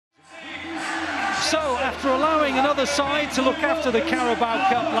So, after allowing another side to look after the Carabao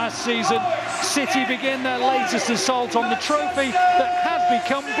Cup last season, City begin their latest assault on the trophy that had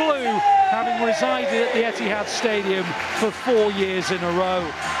become blue, having resided at the Etihad Stadium for 4 years in a row.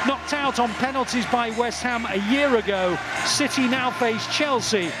 Knocked out on penalties by West Ham a year ago, City now face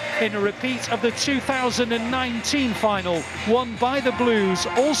Chelsea in a repeat of the 2019 final, won by the Blues,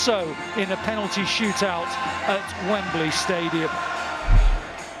 also in a penalty shootout at Wembley Stadium.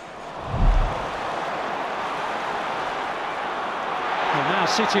 Now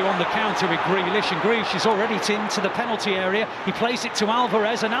City on the counter with Grealish, and Grealish is already into the penalty area. He plays it to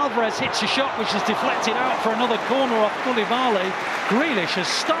Alvarez, and Alvarez hits a shot which is deflected out for another corner off Koulibaly. Grealish has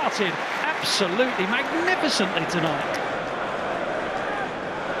started absolutely magnificently tonight.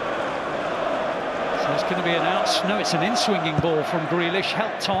 So it's going to be an out. No, it's an in-swinging ball from Grealish,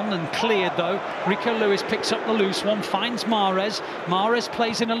 helped on and cleared though. Rico Lewis picks up the loose one, finds Mahrez. Mahrez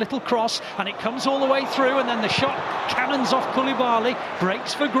plays in a little cross, and it comes all the way through, and then the shot cannons off Koulibaly,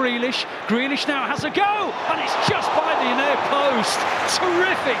 breaks for Grealish. Grealish now has a go, and it's just by the near post.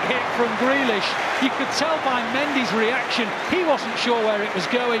 Terrific hit from Grealish. You could tell by Mendy's reaction, he wasn't sure where it was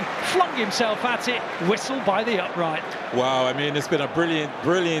going, flung himself at it, whistled by the upright. Wow, I mean, it's been a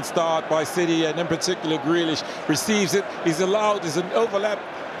brilliant start by City, and in particular Grealish receives it. He's allowed, there's an overlap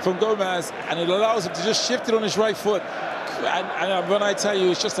from Gomez, and it allows him to just shift it on his right foot. And when I tell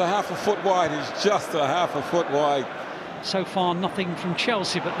you it's just a half a foot wide, it's just a half a foot wide. So far nothing from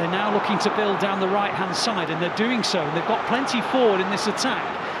Chelsea, but they're now looking to build down the right-hand side, and they're doing so. They've got plenty forward in this attack,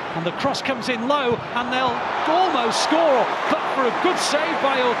 and the cross comes in low, and they'll almost score, but for a good save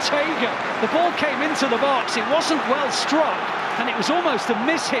by Ortega. The ball came into the box, it wasn't well struck, and it was almost a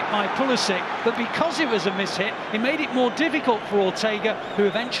miss-hit by Pulisic, but because it was a miss-hit, it made it more difficult for Ortega, who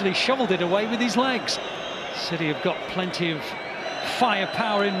eventually shoveled it away with his legs. City have got plenty of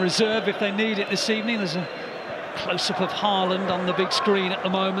firepower in reserve if they need it this evening. There's a close-up of Haaland on the big screen at the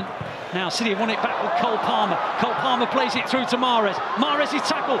moment. Now City have won it back with Cole Palmer. Cole Palmer plays it through to Mahrez. Mahrez is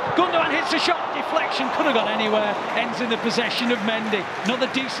tackled. Gundogan hits a shot. Deflection, could have gone anywhere. Ends in the possession of Mendy. Another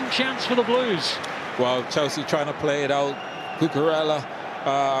decent chance for the Blues. Well, Chelsea trying to play it out. Cucurella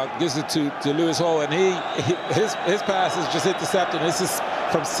gives it to Lewis Hall, and his pass is just intercepted. This is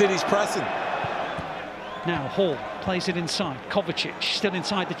from City's pressing. Now Hall plays it inside. Kovacic still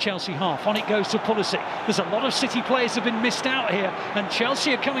inside the Chelsea half. On it goes to Pulisic. There's a lot of City players have been missed out here, and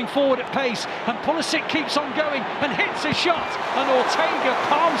Chelsea are coming forward at pace, and Pulisic keeps on going and hits a shot, and Ortega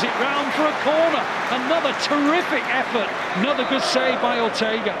palms it round for a corner. Another terrific effort. Another good save by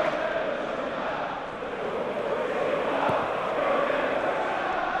Ortega.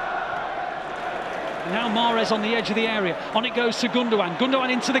 Now Mahrez on the edge of the area. On it goes to Gundogan. Gundogan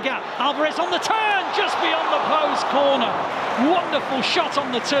into the gap. Alvarez on the turn, just beyond the post, corner. Wonderful shot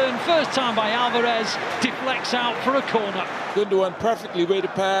on the turn. First time by Alvarez. Deflects out for a corner. Gundogan perfectly way to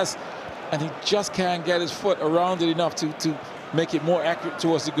pass, and he just can't get his foot around it enough to make it more accurate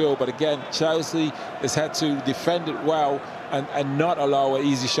towards the goal. But again, Chelsea has had to defend it well and not allow an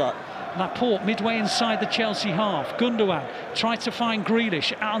easy shot. Laporte midway inside the Chelsea half. Gundogan tried to find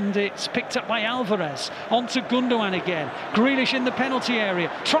Grealish, and it's picked up by Alvarez. On to Gundogan again. Grealish in the penalty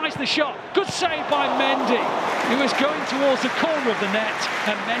area. Tries the shot. Good save by Mendy. He was going towards the corner of the net,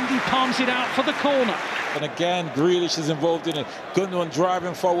 and Mendy palms it out for the corner. And again, Grealish is involved in it. Gundogan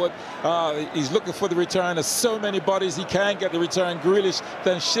driving forward. He's looking for the return. There's so many bodies, he can't get the return. Grealish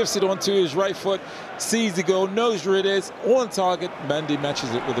then shifts it onto his right foot, sees the goal, knows where it is, on target. Mendy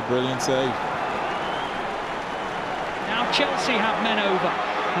matches it with a brilliant save. Now Chelsea have men over,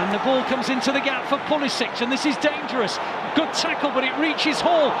 and the ball comes into the gap for Pulisic, and this is dangerous. Good tackle, but it reaches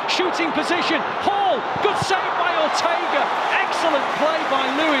Hall. Shooting position. Hall, good save by Ortega. Excellent play by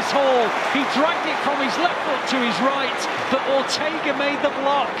Lewis Hall. He dragged it from his left foot to his right, but Ortega made the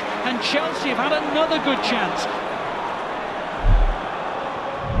block, and Chelsea have had another good chance.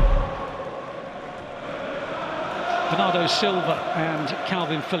 Bernardo Silva and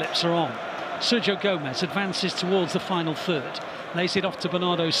Calvin Phillips are on. Sergio Gomez advances towards the final third. Lays it off to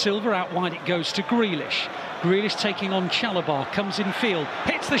Bernardo Silva. Out wide it goes to Grealish. Grealish taking on Chalobah. Comes in field.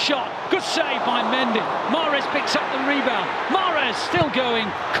 Hits the shot. Good save by Mendy. Mahrez picks up the rebound. Mahrez still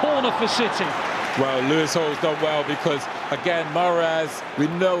going. Corner for City. Well, Lewis Hall's done well, because, again, Mahrez, we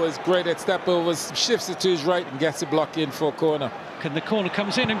know, is great at step overs. Shifts it to his right and gets it blocked in for a corner. And the corner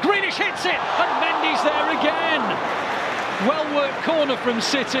comes in, and Grealish hits it. And Mendy's there again. Well-worked corner from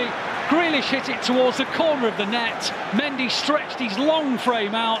City. Grealish hit it towards the corner of the net. Mendy stretched his long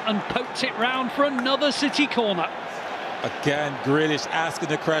frame out and poked it round for another City corner. Again, Grealish asking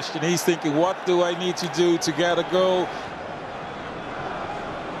the question. He's thinking, what do I need to do to get a goal?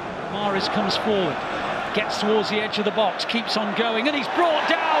 Mahrez comes forward, gets towards the edge of the box, keeps on going, and he's brought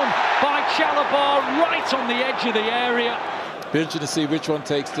down by Chalobah right on the edge of the area. Be interesting to see which one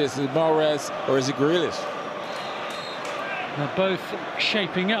takes this. Is it Mahrez or is it Grealish? They're both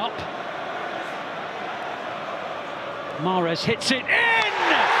shaping up. Mahrez hits it in!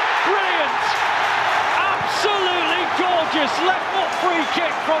 Brilliant! Absolutely gorgeous left foot free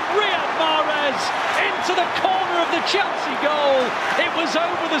kick from Riyad Mahrez into the corner of the Chelsea goal. It was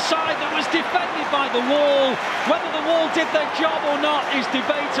over the side that was defended by the wall. Whether the wall did their job or not is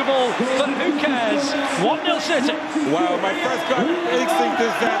debatable, but who cares? 1-0 City. Wow, my first gut instinct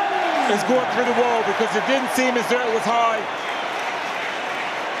is that it's going through the wall because it didn't seem as though it was high.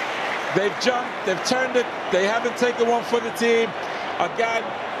 They've jumped, they've turned it, they haven't taken one for the team. Again,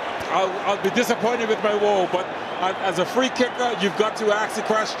 I'll be disappointed with my wall, but as a free kicker, you've got to ask the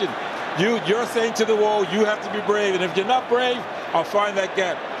question. You're saying to the wall, you have to be brave, and if you're not brave, I'll find that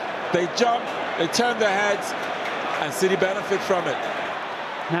gap. They jump, they turn their heads, and City benefit from it.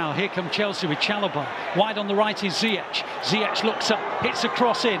 Now here come Chelsea with Chalobah. Wide on the right is Ziyech. Ziyech looks up, hits a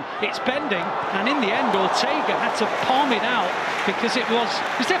cross in. It's bending, and in the end, Ortega had to palm it out because it was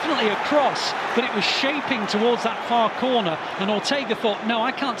definitely a cross, but it was shaping towards that far corner. And Ortega thought, no,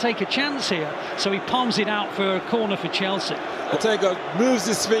 I can't take a chance here. So he palms it out for a corner for Chelsea. Ortega moves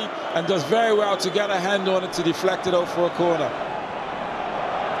his feet and does very well to get a hand on it to deflect it out for a corner.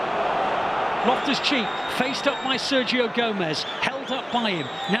 Loftus-Cheek faced up by Sergio Gomez, held up by him.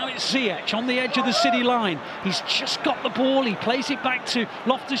 Now it's Ziyech on the edge of the City line. He's just got the ball. He plays it back to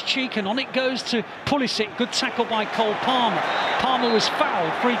Loftus-Cheek, and on it goes to Pulisic. Good tackle by Cole Palmer. Palmer was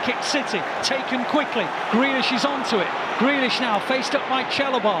fouled. Free kick City. Taken quickly. Grealish is onto it. Grealish now faced up by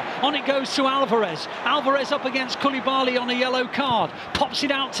Chalobah. On it goes to Alvarez. Alvarez up against Koulibaly on a yellow card. Pops it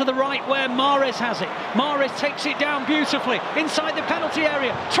out to the right where Mahrez has it. Mahrez takes it down beautifully inside the penalty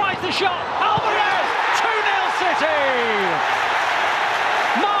area. Tries the shot. Alvarez! 2-0 City!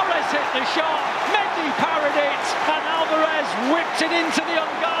 Mahrez hit the shot. Mendy parried it. And Alvarez whipped it into the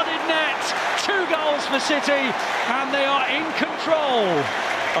unguarded net. 2 goals for City. And they are in control.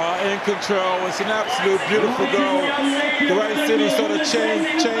 In control. It's an absolute beautiful goal. The way City sort of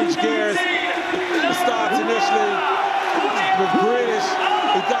change gears. It starts initially with Grealish.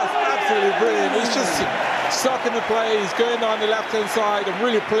 He does absolutely brilliant. He's just sucking the play. He's going down the left-hand side. I'm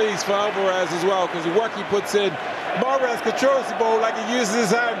really pleased for Alvarez as well because the work he puts in. Mahrez controls the ball like he uses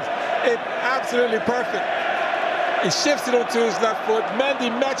his hands. It's absolutely perfect. He shifts it onto his left foot.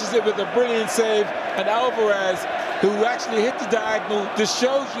 Mendy matches it with a brilliant save. And Alvarez, who actually hit the diagonal, just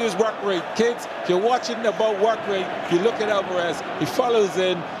shows you his work rate. Kids, if you're watching about work rate, you look at Alvarez, he follows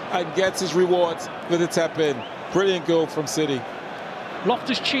in and gets his rewards with a tap in. Brilliant goal from City.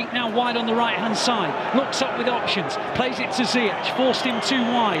 Loftus-Cheek now wide on the right-hand side. Looks up with options. Plays it to Ziyech. Forced him too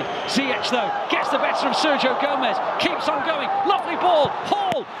wide. Ziyech, though, gets the better of Sergio Gomez. Keeps on going. Lovely ball.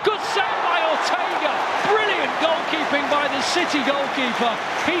 Hall. Good save by Ortega. Brilliant goalkeeping by the City goalkeeper.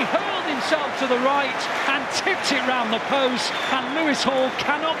 He hurled himself to the right and tipped it round the post. And Lewis Hall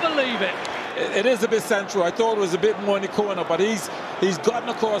cannot believe it. It is a bit central. I thought it was a bit more in the corner, but he's gotten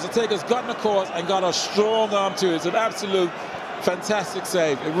across. Ortega's gotten across and got a strong arm to it. It's an absolute fantastic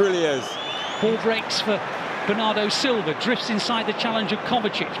save, it really is. Ball breaks for Bernardo Silva, drifts inside the challenge of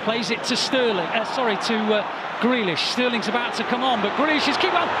Kovacic, plays it to Grealish. Sterling's about to come on, but Grealish is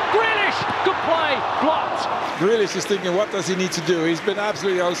keep on. Grealish, good play, blocked. Grealish is thinking, what does he need to do? He's been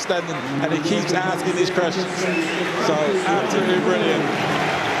absolutely outstanding, and he keeps asking these questions. So absolutely brilliant.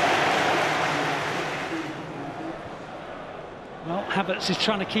 Well, Havertz is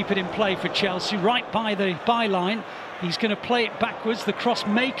trying to keep it in play for Chelsea, right by the byline. He's going to play it backwards. The cross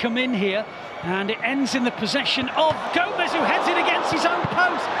may come in here, and it ends in the possession of Gomez, who heads it against his own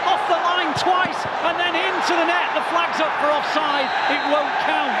post, off the line twice, and then into the net. The flag's up for offside. It won't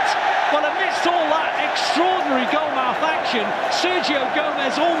count. Well, amidst all that extraordinary goalmouth action, Sergio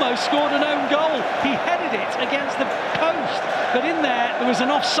Gomez almost scored an own goal. He headed it against the post, but in there was an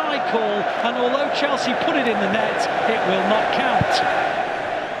offside call, and although Chelsea put it in the net, it will not count.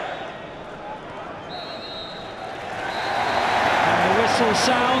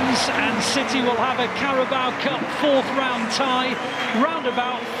 Sounds, and City will have a Carabao Cup 4th round tie round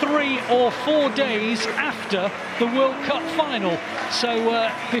about 3 or 4 days after the World Cup final. So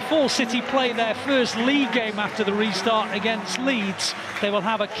before City play their first league game after the restart against Leeds, they will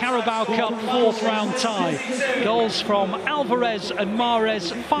have a Carabao Cup 4th round tie. Goals from Alvarez and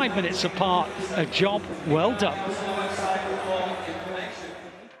Mahrez 5 minutes apart. A job well done.